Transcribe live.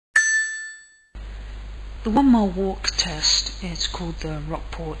The 1 mile walk test, it's called the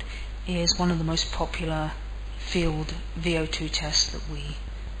Rockport, is one of the most popular field VO2 tests that we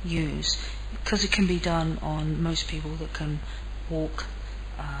use because it can be done on most people that can walk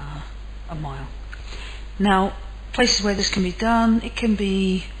a mile. Now, places where this can be done, it can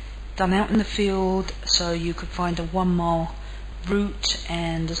be done out in the field, so you could find a 1 mile route,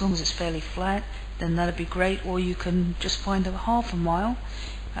 and as long as it's fairly flat, then that'd be great. Or you can just find a half a mile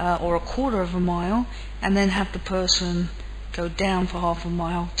or a quarter of a mile, and then have the person go down for half a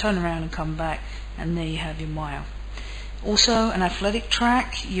mile, turn around and come back, and there you have your mile. Also, an athletic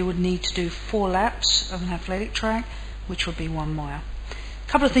track, you would need to do 4 laps of an athletic track, which would be 1 mile.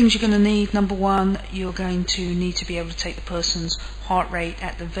 A couple of things you're going to need. Number one, you're going to need to be able to take the person's heart rate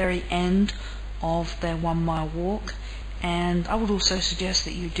at the very end of their 1 mile walk, and I would also suggest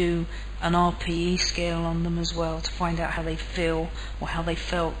that you do an RPE scale on them as well to find out how they feel or how they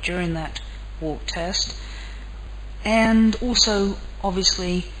felt during that walk test, and also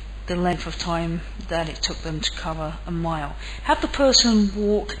obviously the length of time that it took them to cover a mile. Have the person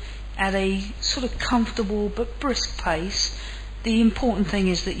walk at a sort of comfortable but brisk pace. The important thing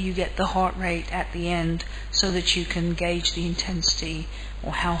is that you get the heart rate at the end so that you can gauge the intensity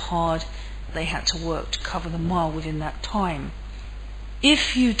or how hard they had to work to cover the mile within that time.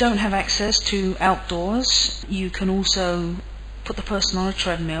 If you don't have access to outdoors, you can also put the person on a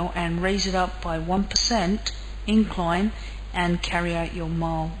treadmill and raise it up by 1% incline and carry out your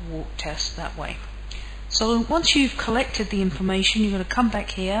mile walk test that way. So once you've collected the information, you're going to come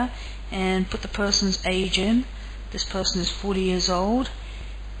back here and put the person's age in. This person is 40 years old,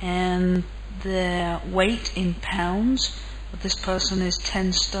 and their weight in pounds of this person is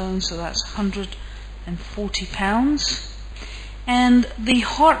 10 stone, so that's 140 pounds. And the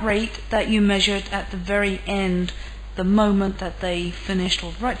heart rate that you measured at the very end, the moment that they finished,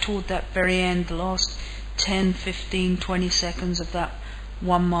 or right toward that very end, the last 10, 15, 20 seconds of that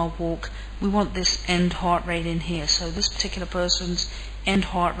 1 mile walk, we want this end heart rate in here. So this particular person's end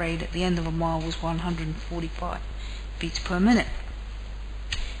heart rate at the end of a mile was 145 beats per minute.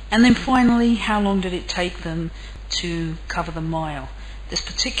 And then finally, how long did it take them to cover the mile? This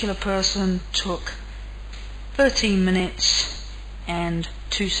particular person took 13 minutes and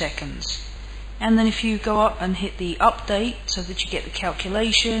 2 seconds. And then if you go up and hit the update so that you get the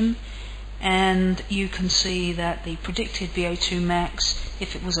calculation, and you can see that the predicted VO2 max,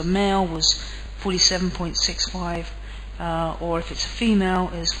 if it was a male, was 47.65, or if it's a female,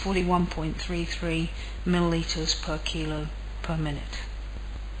 is 41.33 milliliters per kilo per minute.